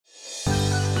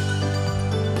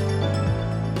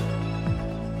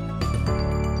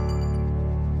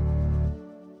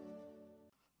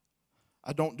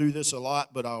I don't do this a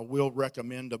lot, but I will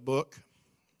recommend a book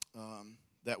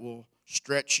that will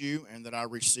stretch you and that I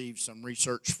received some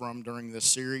research from during this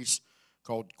series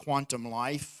called Quantum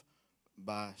Life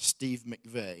by Steve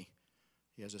McVey.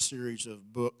 He has a series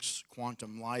of books,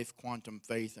 Quantum Life, Quantum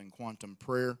Faith, and Quantum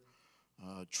Prayer.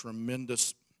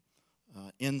 Tremendous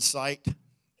insight,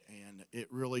 and it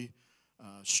really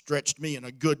stretched me in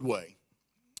a good way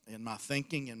in my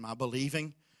thinking, in my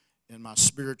believing, in my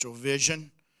spiritual vision,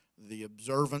 the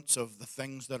observance of the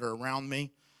things that are around me.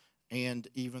 And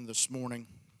even this morning,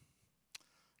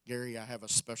 Gary, I have a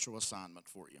special assignment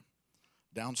for you.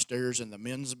 Downstairs in the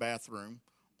men's bathroom,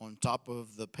 on top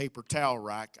of the paper towel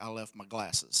rack, I left my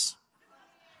glasses.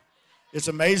 It's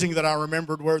amazing that I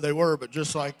remembered where they were, but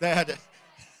just like that,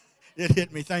 it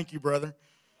hit me. Thank you, brother.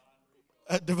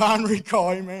 Divine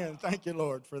recall, amen. Thank you,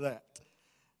 Lord, for that.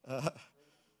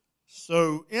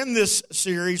 So in this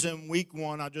series, in week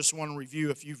 1, I just want to review.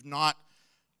 If you've not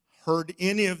heard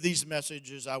any of these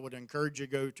messages, I would encourage you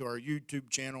to go to our YouTube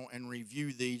channel and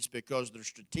review these because they're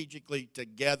strategically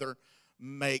together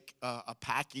make a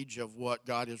package of what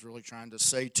God is really trying to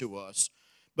say to us.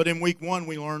 But in week 1,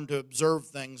 we learned to observe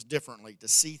things differently, to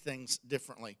see things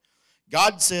differently.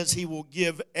 God says He will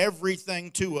give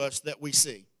everything to us that we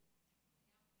see.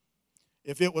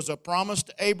 If it was a promise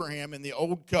to Abraham in the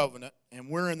old covenant, and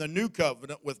we're in the new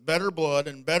covenant with better blood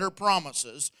and better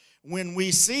promises, when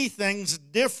we see things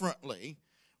differently,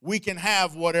 we can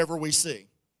have whatever we see.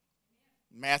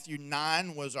 Matthew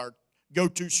 9 was our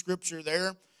go-to scripture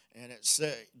there, and it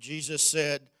said, Jesus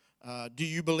said, do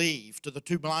you believe, to the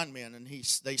 2 blind men? And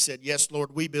they said, yes,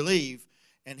 Lord, we believe.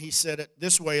 And He said it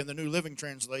this way in the New Living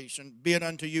Translation, be it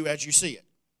unto you as you see it.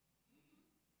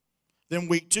 Then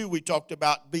week 2, we talked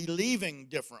about believing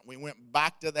different. We went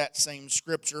back to that same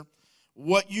scripture.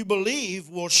 What you believe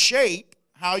will shape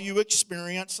how you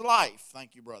experience life.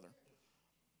 Thank you, brother.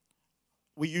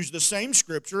 We use the same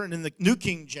scripture, and in the New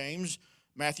King James,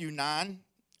 Matthew 9,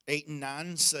 8 and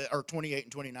 9, or 28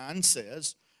 and 29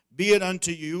 says, be it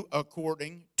unto you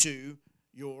according to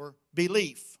your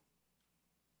belief.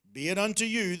 Be it unto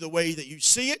you the way that you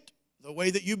see it, the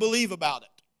way that you believe about it.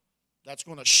 That's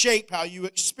going to shape how you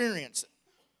experience it.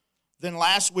 Then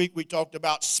last week we talked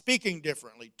about speaking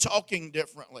differently, talking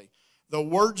differently. The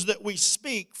words that we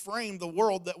speak frame the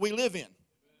world that we live in.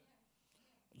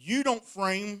 You don't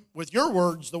frame with your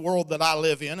words the world that I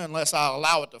live in unless I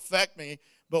allow it to affect me.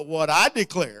 But what I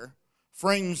declare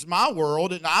frames my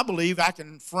world, and I believe I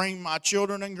can frame my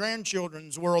children and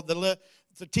grandchildren's world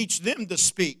to teach them to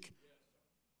speak.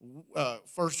 1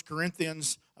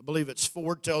 Corinthians, I believe it's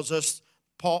 4, tells us,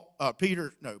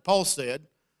 Paul said,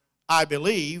 I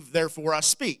believe, therefore I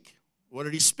speak. What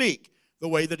did he speak? The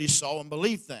way that he saw and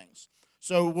believed things.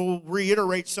 So we'll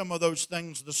reiterate some of those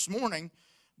things this morning,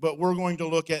 but we're going to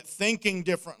look at thinking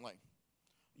differently.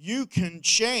 You can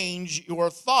change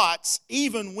your thoughts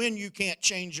even when you can't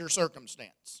change your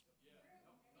circumstance.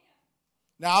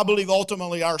 Now, I believe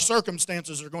ultimately our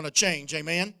circumstances are going to change,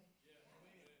 amen?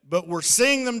 But we're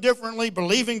seeing them differently,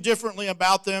 believing differently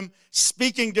about them,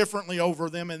 speaking differently over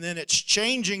them, and then it's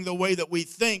changing the way that we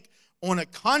think on a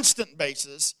constant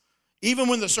basis, even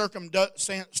when the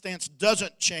circumstance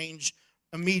doesn't change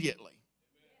immediately.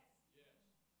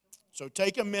 So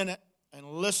take a minute and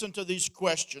listen to these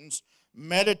questions,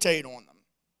 meditate on them.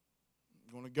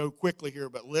 I'm going to go quickly here,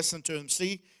 but listen to them.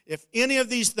 See if any of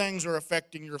these things are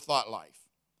affecting your thought life.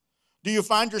 Do you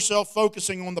find yourself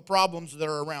focusing on the problems that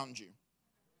are around you?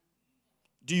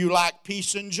 Do you lack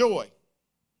peace and joy?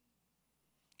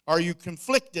 Are you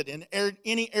conflicted in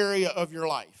any area of your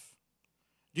life?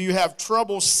 Do you have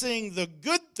trouble seeing the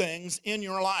good things in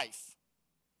your life?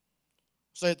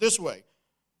 Say it this way.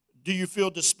 Do you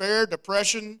feel despair,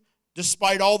 depression,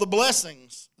 despite all the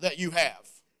blessings that you have?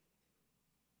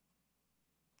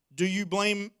 Do you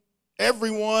blame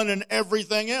everyone and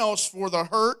everything else for the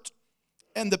hurt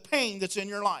and the pain that's in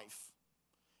your life?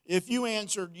 If you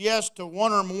answered yes to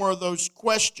one or more of those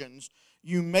questions,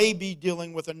 you may be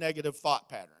dealing with a negative thought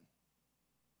pattern.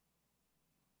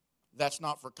 That's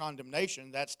not for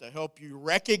condemnation. That's to help you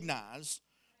recognize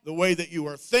the way that you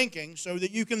are thinking so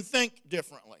that you can think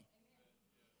differently.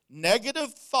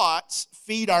 Negative thoughts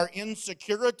feed our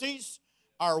insecurities,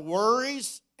 our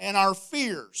worries, and our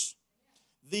fears.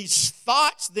 These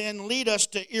thoughts then lead us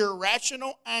to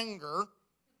irrational anger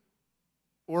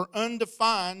or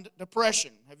undefined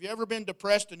depression. Have you ever been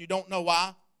depressed and you don't know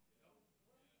why?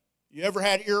 You ever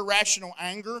had irrational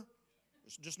anger?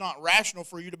 It's just not rational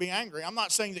for you to be angry. I'm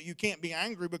not saying that you can't be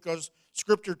angry because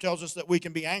Scripture tells us that we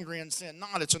can be angry and sin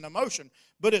not. It's an emotion.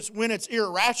 But it's when it's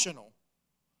irrational.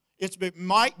 It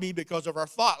might be because of our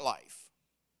thought life.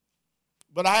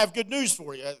 But I have good news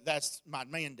for you. That's my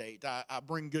mandate. I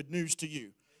bring good news to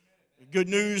you. Good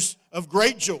news of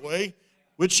great joy,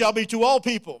 which shall be to all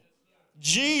people.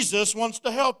 Jesus wants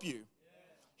to help you.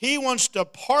 He wants to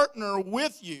partner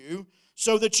with you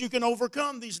so that you can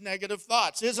overcome these negative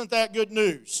thoughts. Isn't that good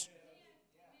news?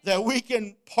 That we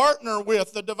can partner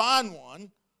with the Divine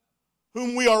One,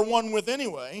 whom we are one with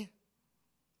anyway,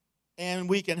 and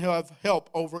we can have help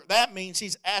over. That means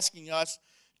He's asking us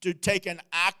to take an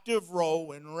active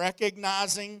role in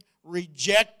recognizing,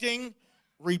 rejecting,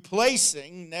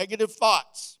 replacing negative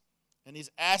thoughts. And He's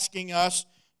asking us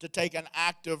to take an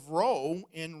active role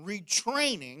in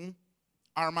retraining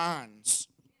our minds,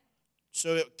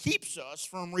 so it keeps us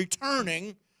from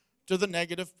returning to the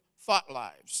negative thought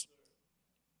lives.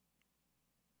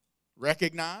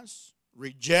 Recognize,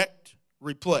 reject,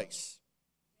 replace.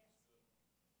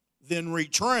 Then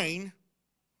retrain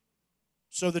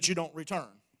so that you don't return.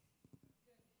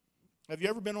 Have you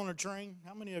ever been on a train?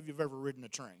 How many of you have ever ridden a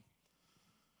train?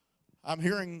 I'm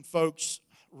hearing folks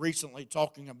recently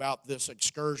talking about this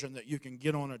excursion that you can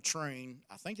get on a train.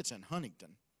 I think it's in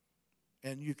Huntington.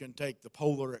 And you can take the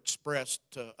Polar Express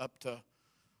up to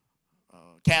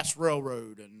Cass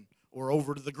Railroad or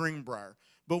over to the Greenbrier.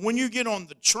 But when you get on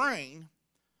the train,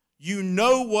 you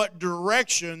know what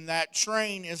direction that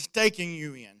train is taking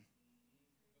you in.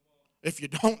 If you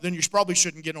don't, then you probably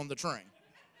shouldn't get on the train.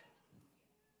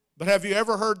 But have you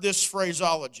ever heard this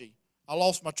phraseology? I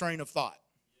lost my train of thought.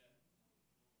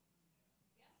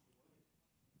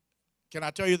 Can I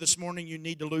tell you this morning, you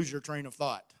need to lose your train of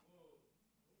thought?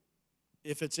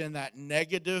 If it's in that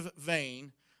negative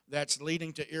vein that's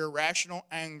leading to irrational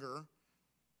anger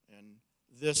and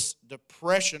this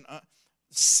depression,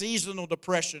 seasonal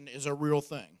depression is a real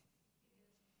thing.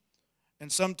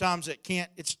 And sometimes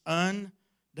it's undefined.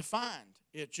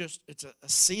 It's a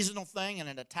seasonal thing and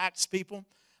it attacks people.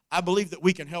 I believe that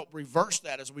we can help reverse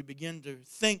that as we begin to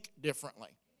think differently.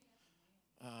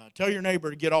 Tell your neighbor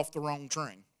to get off the wrong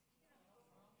train,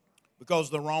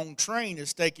 because the wrong train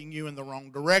is taking you in the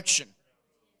wrong direction.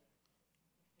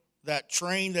 That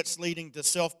train that's leading to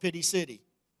Self-Pity City.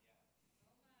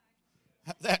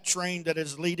 That train that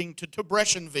is leading to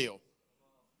Depressionville.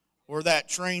 Or that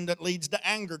train that leads to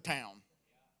Anger Town.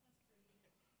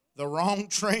 The wrong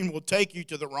train will take you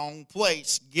to the wrong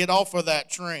place. Get off of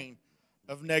that train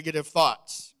of negative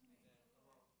thoughts.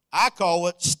 I call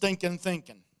it stinking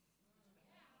thinking.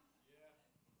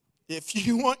 If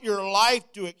you want your life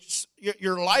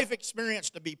experience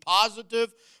to be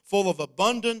positive, full of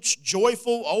abundance,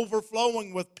 joyful,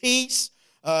 overflowing with peace,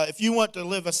 if you want to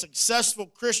live a successful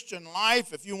Christian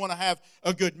life, if you want to have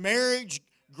a good marriage,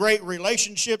 great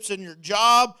relationships in your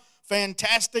job,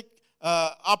 fantastic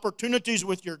opportunities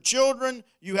with your children,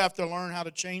 you have to learn how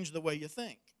to change the way you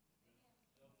think.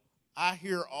 I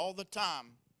hear all the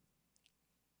time,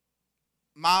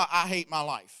 I hate my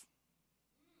life.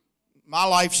 My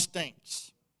life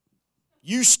stinks.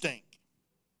 You stink.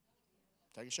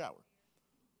 Take a shower.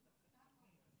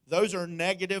 Those are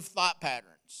negative thought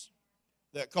patterns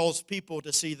that cause people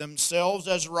to see themselves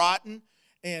as rotten.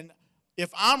 And if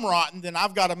I'm rotten, then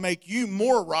I've got to make you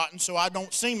more rotten so I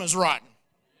don't seem as rotten.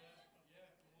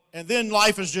 And then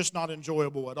life is just not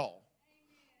enjoyable at all.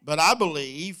 But I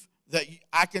believe that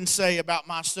I can say about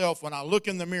myself when I look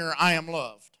in the mirror, I am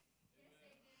loved.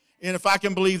 And if I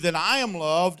can believe that I am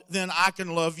loved, then I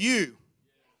can love you.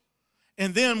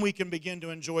 And then we can begin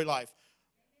to enjoy life.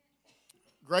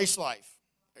 Grace Life.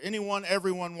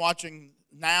 Everyone watching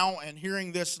now and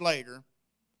hearing this later,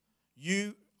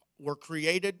 you were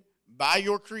created by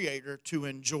your Creator to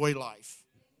enjoy life.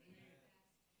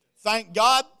 Thank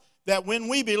God that when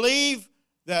we believe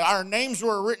that our names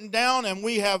were written down and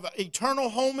we have eternal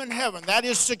home in heaven, that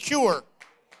is secure.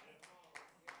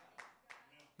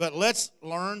 But let's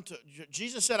learn to,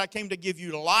 Jesus said, I came to give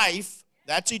you life,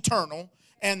 that's eternal,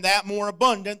 and that more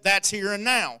abundant, that's here and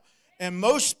now. And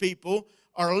most people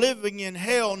are living in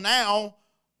hell now,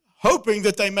 hoping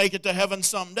that they make it to heaven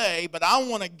someday. But I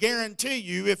want to guarantee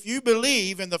you, if you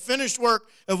believe in the finished work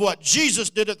of what Jesus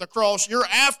did at the cross, your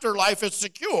afterlife is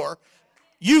secure.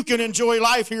 You can enjoy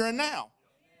life here and now.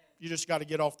 You just got to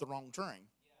get off the wrong train.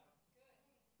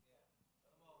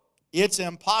 It's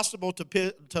impossible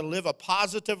to live a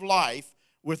positive life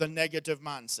with a negative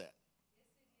mindset.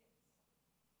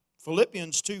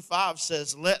 Philippians 2:5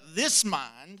 says, let this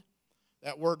mind,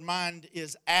 that word mind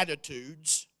is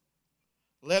attitudes,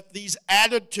 let these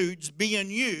attitudes be in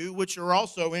you, which are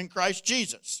also in Christ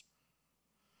Jesus.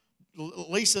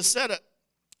 Lisa said it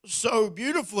so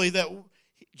beautifully that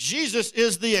Jesus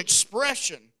is the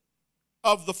expression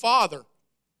of the Father.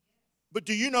 But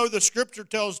do you know the Scripture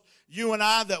tells you and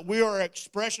I, that we are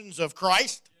expressions of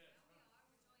Christ.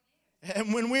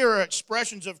 And when we are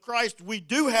expressions of Christ, we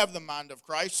do have the mind of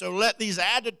Christ, so let these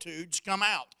attitudes come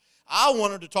out. I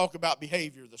wanted to talk about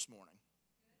behavior this morning.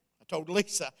 I told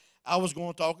Lisa I was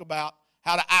going to talk about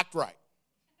how to act right.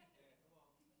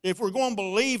 If we're going to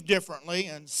believe differently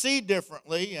and see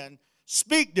differently and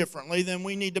speak differently, then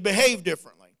we need to behave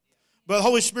differently. But the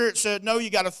Holy Spirit said, no, you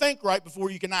got to think right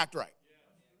before you can act right.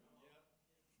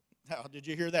 Now, did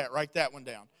you hear that? Write that one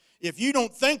down. If you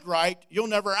don't think right, you'll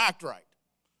never act right.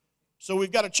 So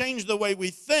we've got to change the way we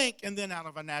think, and then out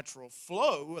of a natural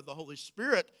flow of the Holy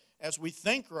Spirit, as we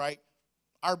think right,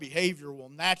 our behavior will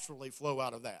naturally flow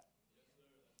out of that.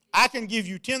 I can give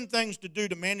you 10 things to do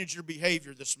to manage your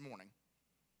behavior this morning,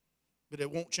 but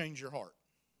it won't change your heart.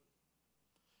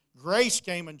 Grace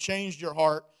came and changed your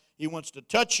heart. He wants to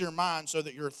touch your mind so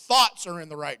that your thoughts are in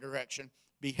the right direction.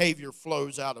 Behavior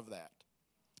flows out of that.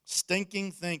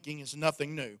 Stinking thinking is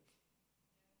nothing new.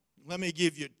 Let me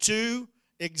give you 2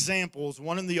 examples,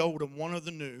 one in the old and one in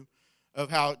the new, of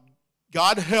how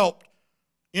God helped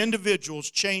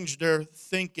individuals change their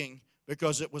thinking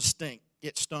because it was stink.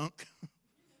 It stunk.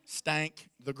 Stank,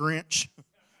 the Grinch.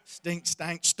 Stink,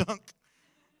 stank, stunk.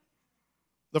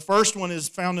 The first one is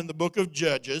found in the book of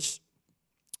Judges.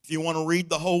 If you want to read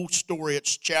the whole story,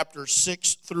 it's chapter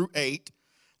 6 through 8.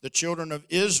 The children of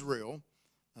Israel,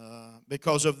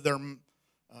 because of their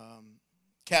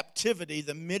captivity,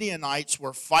 the Midianites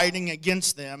were fighting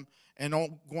against them and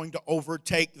going to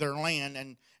overtake their land.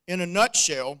 And in a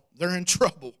nutshell, they're in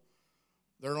trouble.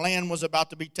 Their land was about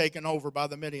to be taken over by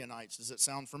the Midianites. Does it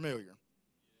sound familiar?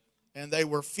 And they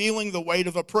were feeling the weight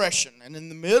of oppression. And in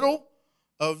the middle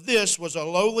of this was a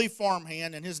lowly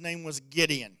farmhand, and his name was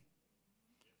Gideon.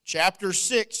 Chapter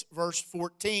 6, verse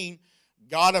 14,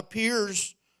 God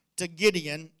appears to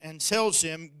Gideon and tells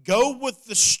him, go with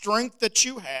the strength that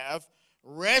you have,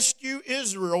 rescue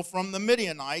Israel from the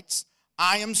Midianites.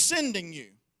 I am sending you.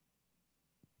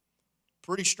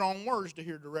 Pretty strong words to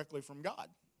hear directly from God.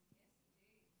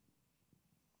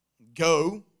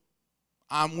 Go,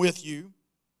 I'm with you.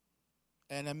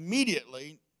 And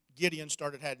immediately, Gideon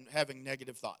started having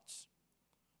negative thoughts.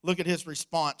 Look at his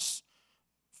response,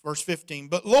 verse 15.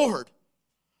 But Lord,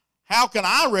 how can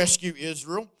I rescue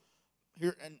Israel?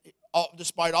 Here, and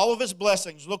despite all of his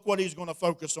blessings, look what he's going to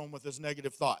focus on with his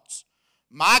negative thoughts.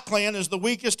 My clan is the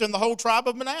weakest in the whole tribe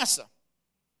of Manasseh,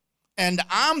 and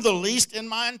I'm the least in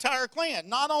my entire clan.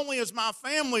 Not only is my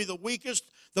family the weakest,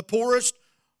 the poorest,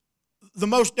 the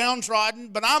most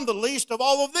downtrodden, but I'm the least of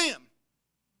all of them.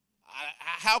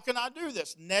 How can I do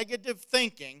this? Negative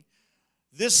thinking.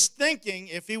 This thinking,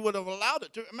 if he would have allowed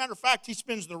it to, as a matter of fact, he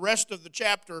spends the rest of the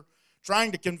chapter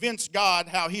trying to convince God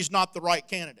how he's not the right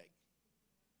candidate.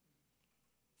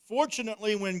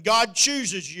 Fortunately, when God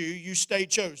chooses you, you stay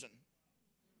chosen.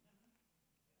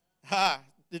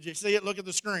 Did you see it? Look at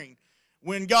the screen.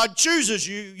 When God chooses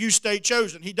you, you stay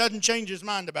chosen. He doesn't change his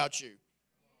mind about you.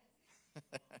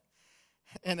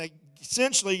 And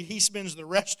essentially, he spends the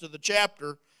rest of the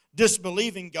chapter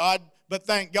disbelieving God, but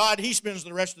thank God he spends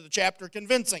the rest of the chapter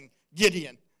convincing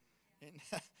Gideon.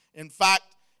 In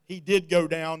fact, he did go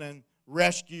down and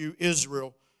rescue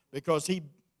Israel because he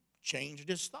changed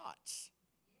his thoughts.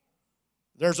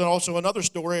 There's also another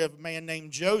story of a man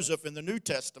named Joseph in the New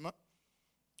Testament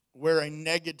where a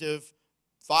negative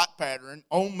thought pattern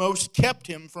almost kept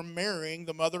him from marrying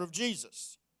the mother of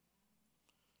Jesus.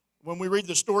 When we read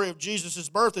the story of Jesus'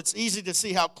 birth, it's easy to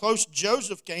see how close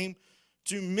Joseph came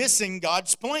to missing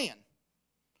God's plan.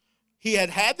 He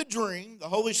had had the dream. The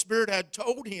Holy Spirit had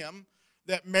told him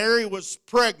that Mary was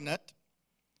pregnant.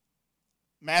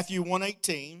 Matthew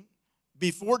 1:18.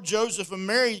 Before Joseph and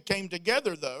Mary came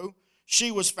together, though,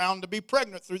 she was found to be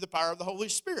pregnant through the power of the Holy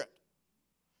Spirit.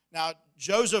 Now,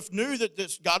 Joseph knew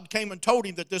that God came and told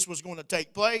him that this was going to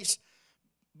take place.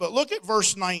 But look at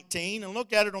verse 19 and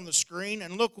look at it on the screen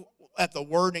and look at the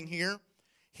wording here.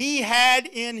 He had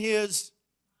in his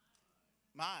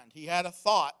mind, he had a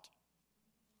thought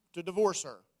to divorce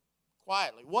her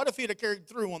quietly. What if he'd have carried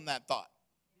through on that thought?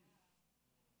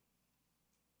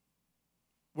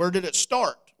 Where did it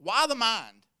start? Why the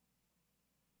mind?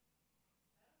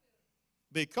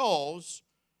 Because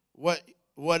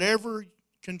whatever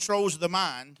controls the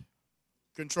mind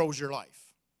controls your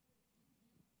life.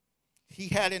 He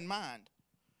had in mind.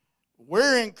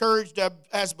 We're encouraged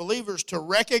as believers to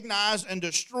recognize and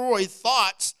destroy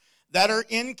thoughts that are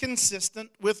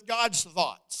inconsistent with God's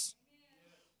thoughts.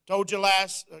 Told you a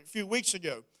few weeks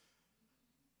ago.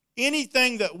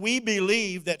 Anything that we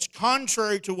believe that's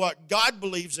contrary to what God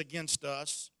believes against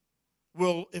us,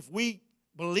 if we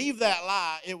believe that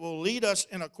lie, it will lead us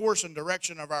in a course and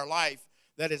direction of our life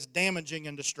that is damaging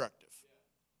and destructive.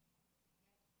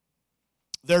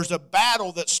 There's a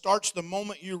battle that starts the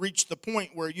moment you reach the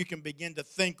point where you can begin to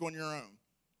think on your own.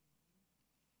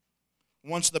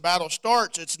 Once the battle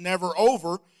starts, it's never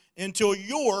over until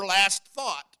your last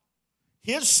thought.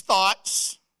 His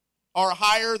thoughts are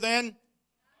higher than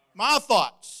my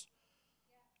thoughts.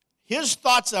 His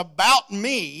thoughts about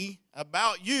me,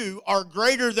 about you, are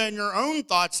greater than your own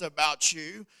thoughts about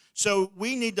you. So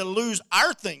we need to lose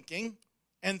our thinking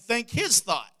and think his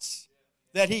thoughts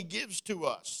that he gives to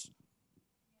us.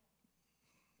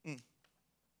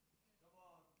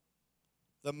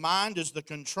 The mind is the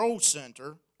control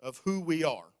center of who we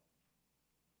are.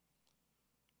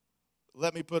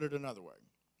 Let me put it another way.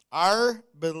 Our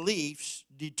beliefs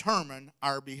determine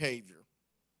our behavior.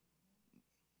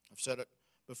 I've said it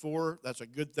before. That's a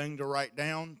good thing to write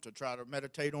down, to try to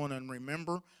meditate on and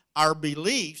remember. Our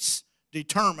beliefs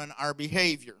determine our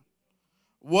behavior.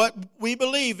 What we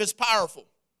believe is powerful.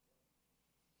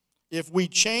 If we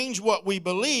change what we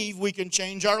believe, we can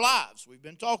change our lives. We've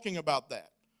been talking about that.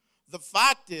 The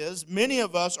fact is, many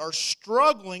of us are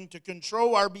struggling to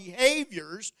control our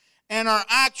behaviors and our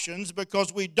actions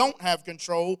because we don't have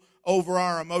control over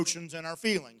our emotions and our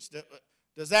feelings.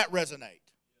 Does that resonate?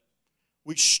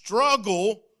 We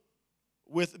struggle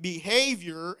with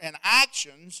behavior and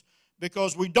actions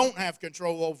because we don't have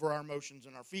control over our emotions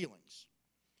and our feelings.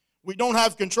 We don't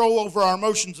have control over our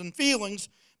emotions and feelings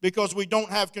because we don't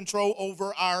have control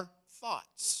over our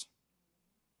thoughts.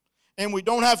 And we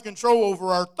don't have control over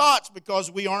our thoughts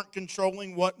because we aren't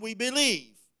controlling what we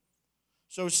believe.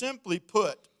 So simply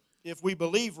put, if we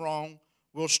believe wrong,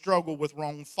 we'll struggle with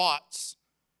wrong thoughts,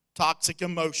 toxic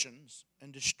emotions,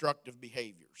 and destructive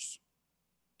behaviors.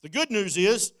 The good news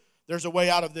is there's a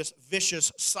way out of this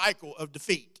vicious cycle of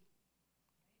defeat.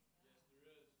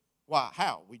 Why?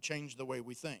 How? We change the way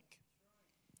we think.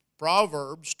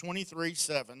 Proverbs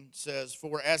 23:7 says,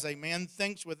 "For as a man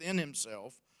thinks within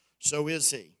himself, so is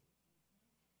he."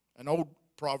 An old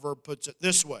proverb puts it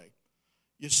this way: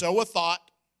 you sow a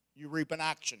thought, you reap an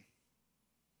action.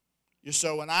 You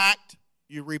sow an act,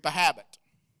 you reap a habit.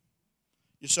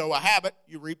 You sow a habit,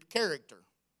 you reap character.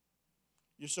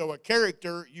 You sow a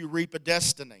character, you reap a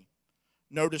destiny.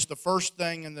 Notice the first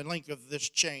thing in the link of this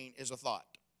chain is a thought.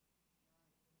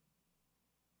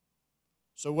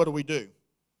 So what do?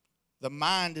 The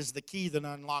mind is the key that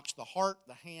unlocks the heart,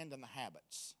 the hand, and the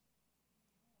habits.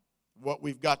 What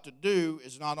we've got to do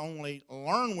is not only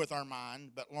learn with our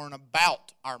mind, but learn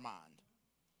about our mind.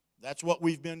 That's what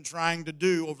we've been trying to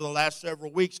do over the last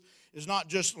several weeks, is not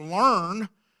just learn,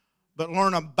 but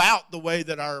learn about the way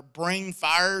that our brain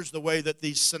fires, the way that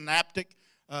these synaptic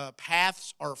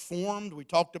paths are formed. We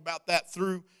talked about that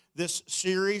through this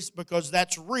series because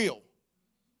that's real.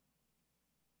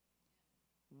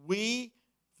 We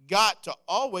got to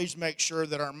always make sure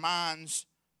that our minds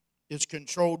is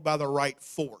controlled by the right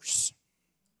force.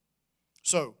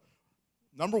 So,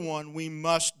 number one, we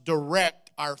must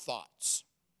direct our thoughts.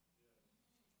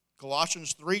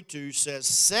 Colossians 3:2 says,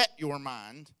 set your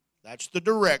mind, that's the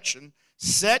direction,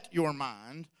 set your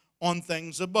mind on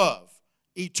things above,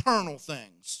 eternal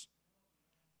things,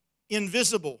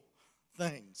 invisible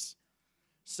things.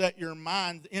 Set your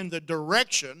mind in the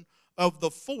direction of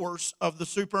the force of the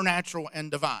supernatural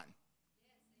and divine,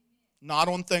 not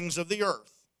on things of the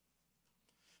earth.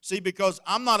 See, because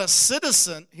I'm not a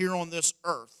citizen here on this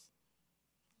earth.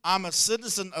 I'm a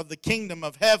citizen of the kingdom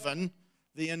of heaven,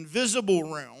 the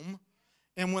invisible realm.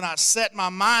 And when I set my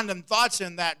mind and thoughts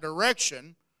in that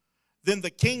direction, then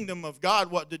the kingdom of God,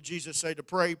 what did Jesus say to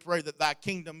pray? Pray that thy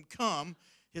kingdom come.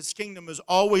 His kingdom is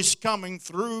always coming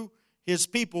through his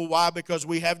people. Why? Because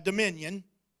we have dominion.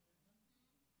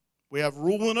 We have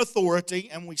rule and authority,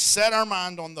 and we set our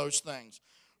mind on those things.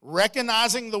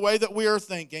 Recognizing the way that we are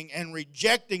thinking and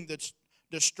rejecting the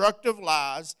destructive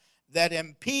lies that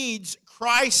impedes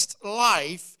Christ's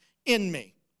life in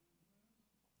me.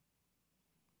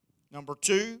 Number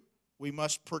two, we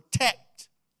must protect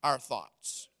our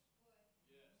thoughts.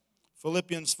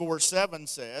 Philippians 4:7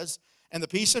 says, and the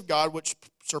peace of God, which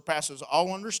surpasses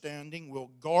all understanding, will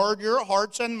guard your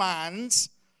hearts and minds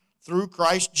through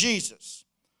Christ Jesus.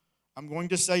 I'm going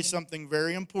to say something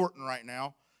very important right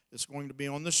now. It's going to be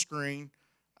on the screen.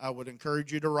 I would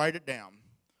encourage you to write it down.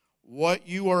 What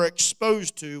you are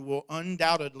exposed to will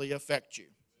undoubtedly affect you.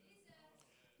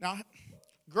 Now,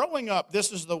 growing up,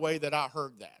 this is the way that I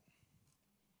heard that.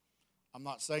 I'm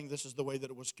not saying this is the way that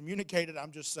it was communicated.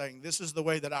 I'm just saying this is the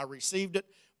way that I received it,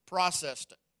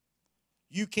 processed it.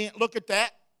 You can't look at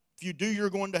that. If you do, you're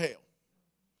going to hell.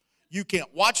 You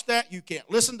can't watch that. You can't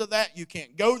listen to that. You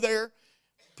can't go there.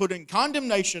 Putting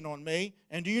condemnation on me.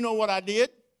 And do you know what I did?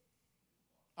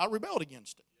 I rebelled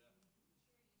against it.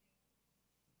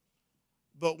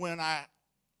 But when I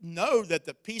know that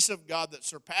the peace of God that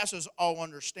surpasses all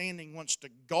understanding wants to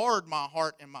guard my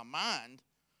heart and my mind,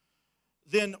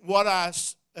 then what I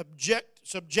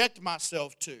subject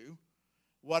myself to,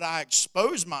 what I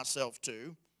expose myself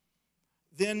to,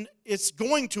 then it's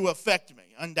going to affect me,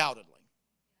 undoubtedly.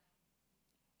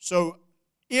 So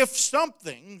if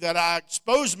something that I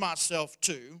expose myself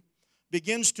to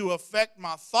begins to affect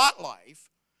my thought life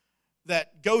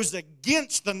that goes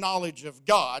against the knowledge of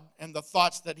God and the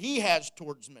thoughts that He has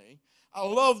towards me, I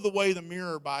love the way the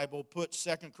Mirror Bible puts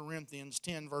 2 Corinthians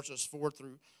 10, verses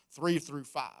 3 through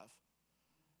 5.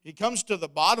 He comes to the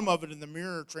bottom of it in the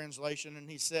Mirror translation, and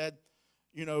he said,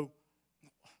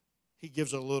 he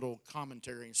gives a little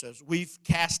commentary and says, we've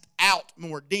cast out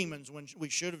more demons when we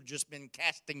should have just been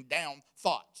casting down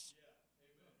thoughts.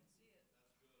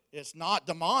 It's not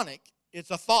demonic, it's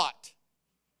a thought.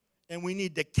 And we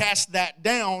need to cast that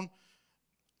down.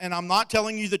 And I'm not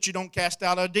telling you that you don't cast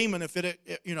out a demon if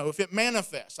it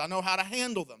manifests. I know how to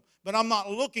handle them, but I'm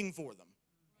not looking for them.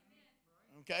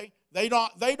 Okay? They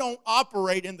don't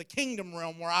operate in the kingdom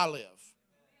realm where I live.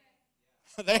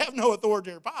 They have no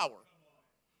authority or power.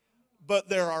 But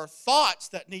there are thoughts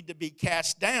that need to be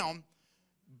cast down,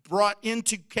 brought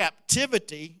into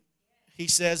captivity, he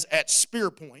says, at spear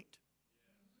point,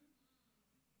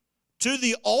 to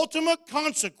the ultimate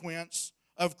consequence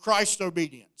of Christ's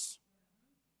obedience.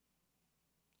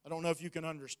 I don't know if you can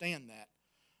understand that.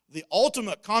 The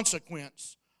ultimate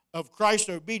consequence of Christ's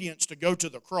obedience to go to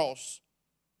the cross,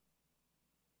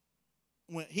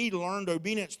 when he learned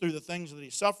obedience through the things that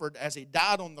he suffered as he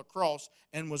died on the cross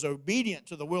and was obedient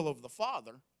to the will of the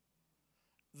Father,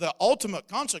 the ultimate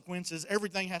consequence is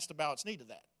everything has to bow its knee to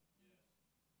that.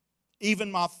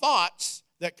 Even my thoughts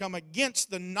that come against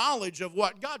the knowledge of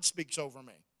what God speaks over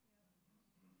me.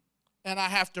 And I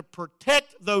have to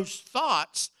protect those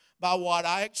thoughts by what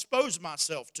I expose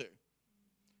myself to.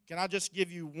 Can I just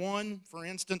give you one, for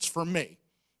instance, for me?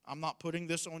 I'm not putting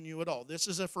this on you at all. This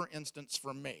is a for instance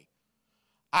for me.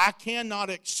 I cannot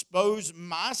expose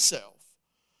myself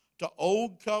to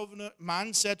old covenant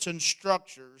mindsets and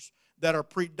structures that are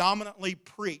predominantly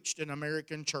preached in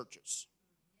American churches.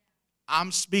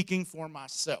 I'm speaking for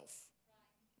myself.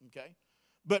 Okay?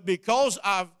 But because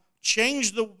I've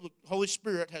changed, the Holy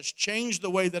Spirit has changed the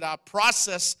way that I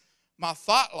process my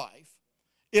thought life,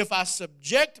 if I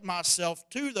subject myself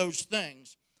to those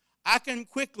things, I can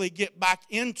quickly get back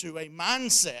into a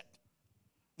mindset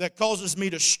that causes me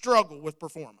to struggle with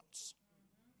performance.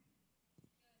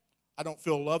 I don't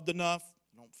feel loved enough.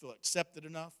 I don't feel accepted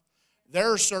enough.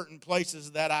 There are certain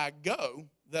places that I go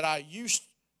that I used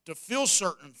to feel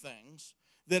certain things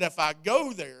that if I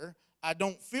go there, I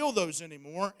don't feel those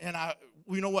anymore. And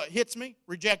you know what hits me?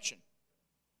 Rejection.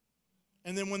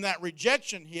 And then when that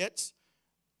rejection hits,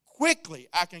 quickly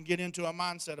I can get into a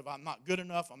mindset of I'm not good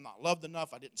enough, I'm not loved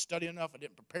enough, I didn't study enough, I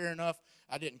didn't prepare enough,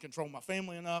 I didn't control my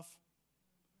family enough.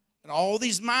 And all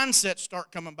these mindsets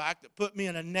start coming back that put me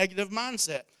in a negative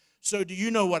mindset. So do you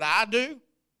know what I do?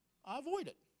 I avoid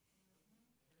it.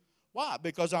 Why?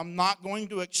 Because I'm not going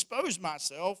to expose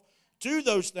myself to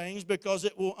those things because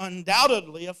it will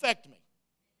undoubtedly affect me.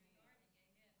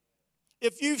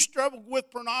 If you've struggled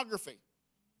with pornography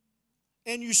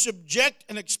and you subject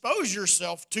and expose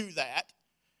yourself to that,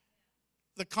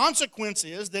 the consequence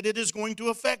is that it is going to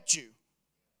affect you.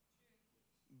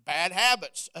 Bad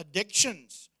habits,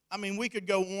 addictions. I mean, we could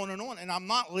go on, and I'm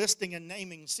not listing and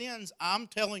naming sins. I'm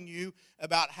telling you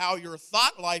about how your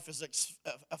thought life is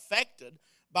affected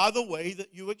by the way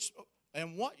that you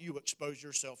and what you expose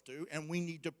yourself to, and we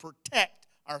need to protect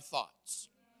our thoughts.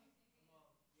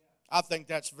 I think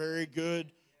that's very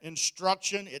good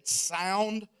instruction. It's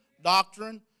sound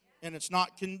doctrine, and it's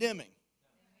not condemning.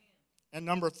 And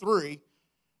number 3,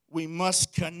 we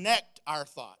must connect our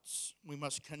thoughts. We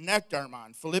must connect our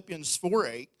mind. Philippians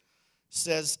 4:8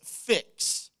 says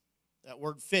fix. That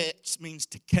word fix means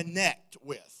to connect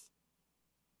with.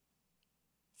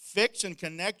 Fix and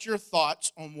connect your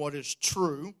thoughts on what is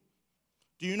true.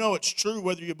 Do you know it's true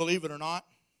whether you believe it or not?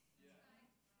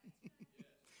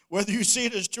 Whether you see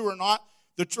it as true or not,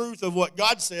 the truth of what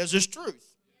God says is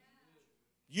truth.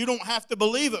 You don't have to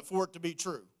believe it for it to be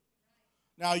true.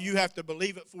 Now, you have to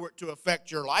believe it for it to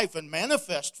affect your life and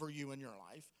manifest for you in your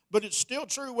life, but it's still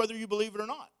true whether you believe it or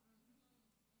not.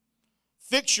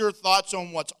 Fix your thoughts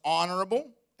on what's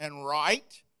honorable and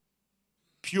right,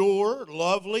 pure,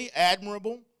 lovely,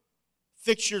 admirable.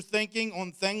 Fix your thinking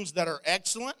on things that are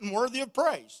excellent and worthy of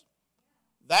praise.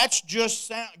 That's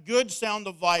just good sound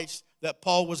advice that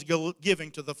Paul was giving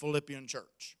to the Philippian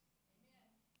church.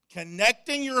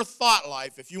 connecting your thought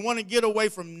life, if you want to get away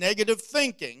from negative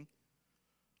thinking,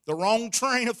 the wrong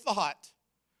train of thought,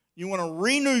 you want to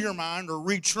renew your mind or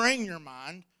retrain your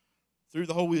mind through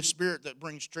the Holy Spirit that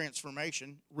brings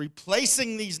transformation,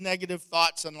 replacing these negative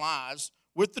thoughts and lies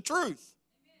with the truth.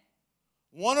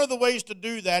 One of the ways to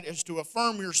do that is to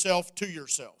affirm yourself to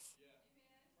yourself.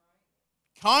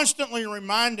 Constantly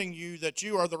reminding you that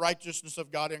you are the righteousness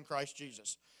of God in Christ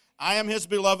Jesus. I am His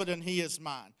beloved and He is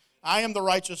mine. I am the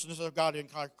righteousness of God in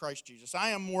Christ Jesus. I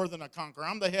am more than a conqueror.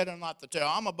 I'm the head and not the tail.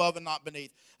 I'm above and not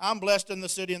beneath. I'm blessed in the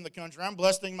city and the country. I'm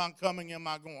blessed in my coming and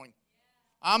my going.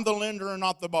 I'm the lender and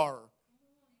not the borrower.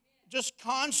 Just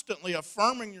constantly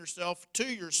affirming yourself to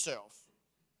yourself.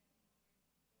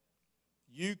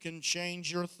 You can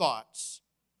change your thoughts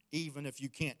even if you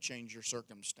can't change your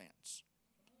circumstance.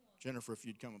 Jennifer, if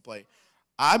you'd come and play.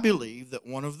 I believe that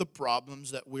one of the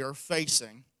problems that we are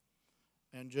facing,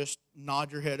 and just nod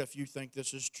your head if you think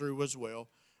this is true as well,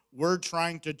 we're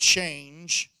trying to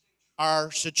change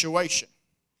our situation.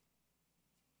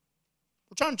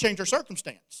 We're trying to change our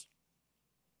circumstance.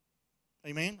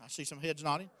 Amen? I see some heads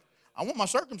nodding. I want my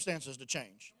circumstances to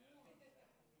change.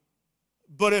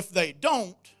 But if they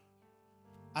don't,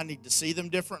 I need to see them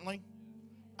differently.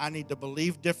 I need to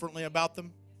believe differently about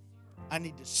them. I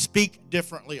need to speak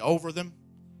differently over them.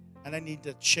 And I need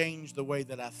to change the way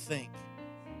that I think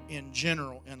in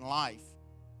general in life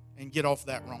and get off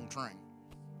that wrong train.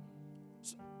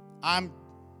 So I'm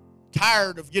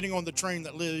tired of getting on the train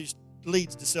that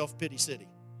leads to self-pity city.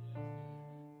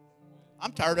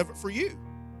 I'm tired of it for you.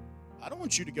 I don't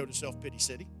want you to go to self-pity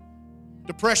city.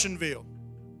 Depressionville.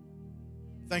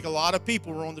 I think a lot of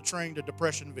people are on the train to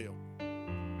Depressionville.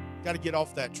 Got to get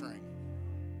off that train.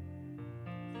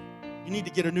 You need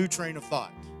to get a new train of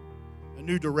thought, a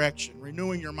new direction,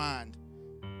 renewing your mind.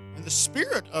 And the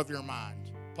spirit of your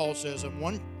mind, Paul says in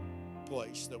one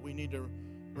place that we need to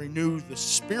renew the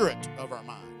spirit of our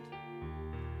mind.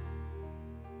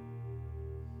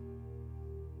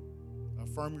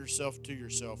 Affirm yourself to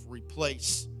yourself.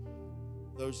 Replace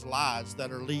those lies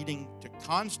that are leading to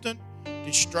constant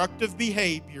destructive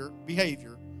behavior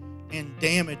and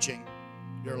damaging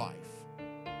your life.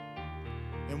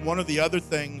 And one of the other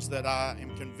things that I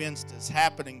am convinced is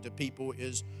happening to people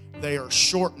is they are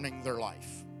shortening their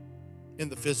life in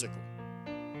the physical.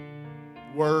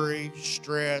 Worry,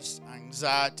 stress,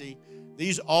 anxiety,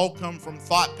 these all come from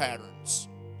thought patterns.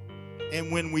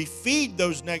 And when we feed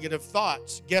those negative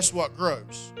thoughts, guess what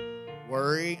grows?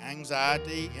 Worry,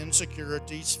 anxiety,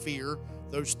 insecurities, fear,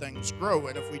 those things grow.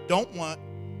 And if we don't want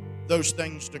those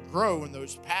things to grow and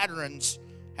those patterns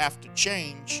have to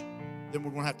change, then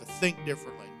we're going to have to think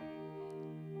differently.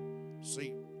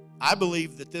 See, I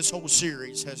believe that this whole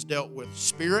series has dealt with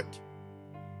spirit,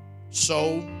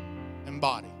 soul, and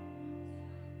body.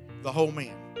 The whole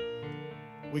man.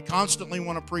 We constantly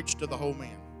want to preach to the whole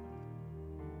man.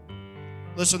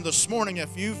 Listen, this morning,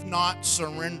 if you've not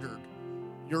surrendered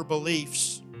your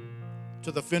beliefs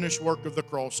to the finished work of the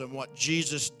cross and what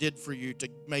Jesus did for you to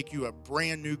make you a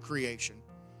brand new creation,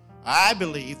 I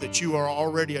believe that you are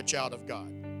already a child of God.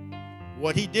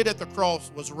 What He did at the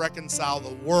cross was reconcile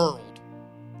the world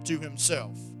to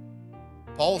Himself.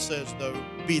 Paul says, though,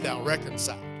 be thou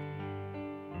reconciled.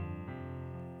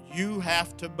 You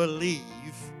have to believe,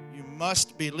 you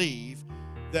must believe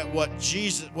that what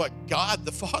God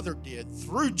the Father did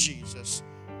through Jesus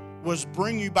was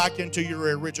bring you back into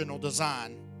your original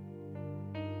design.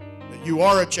 That you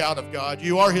are a child of God,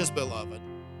 you are His beloved,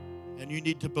 and you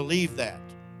need to believe that.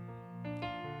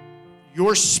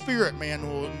 Your spirit, man,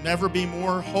 will never be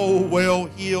more whole, well,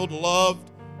 healed, loved,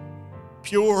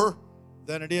 pure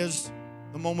than it is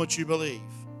the moment you believe.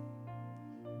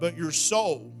 But your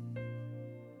soul,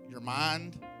 your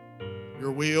mind,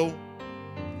 your will,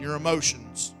 your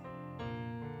emotions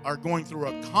are going through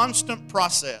a constant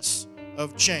process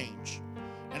of change.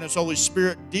 And as Holy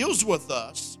Spirit deals with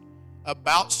us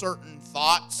about certain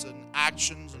thoughts and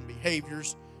actions and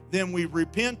behaviors, then we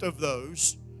repent of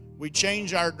those. We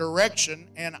change our direction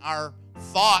and our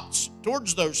thoughts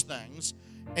towards those things,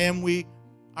 and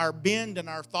our bend and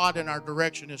our thought and our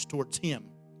direction is towards Him.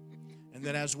 And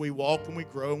then as we walk and we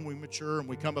grow and we mature and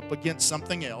we come up against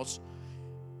something else,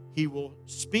 He will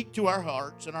speak to our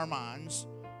hearts and our minds.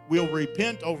 We'll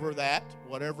repent over that,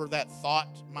 whatever that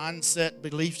thought, mindset,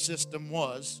 belief system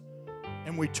was,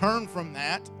 and we turn from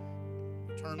that,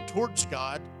 turn towards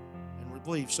God, and we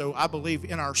believe. So I believe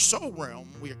in our soul realm,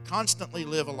 we constantly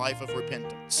live a life of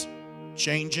repentance,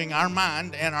 changing our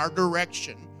mind and our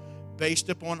direction based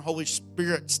upon Holy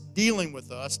Spirit's dealing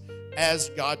with us as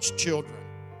God's children.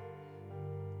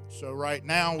 So right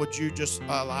now, would you just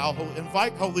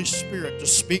invite Holy Spirit to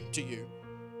speak to you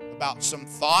about some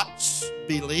thoughts,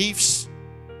 beliefs,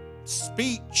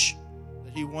 speech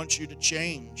that He wants you to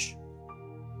change.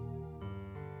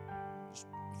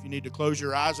 If you need to close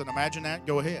your eyes and imagine that,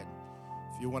 go ahead.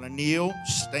 If you want to kneel,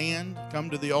 stand,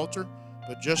 come to the altar,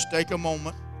 but just take a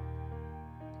moment.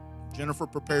 Jennifer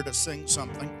prepared to sing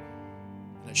something.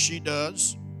 And as she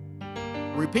does,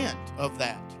 repent of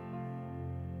that.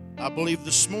 I believe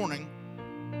this morning,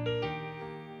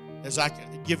 as I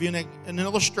give you an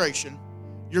illustration,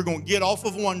 you're going to get off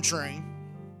of one train,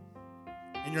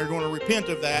 and you're going to repent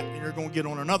of that, and you're going to get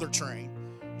on another train.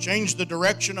 Change the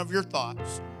direction of your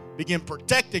thoughts. Begin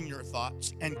protecting your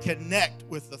thoughts and connect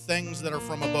with the things that are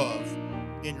from above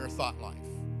in your thought life.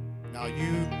 Now you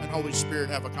and Holy Spirit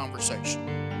have a conversation.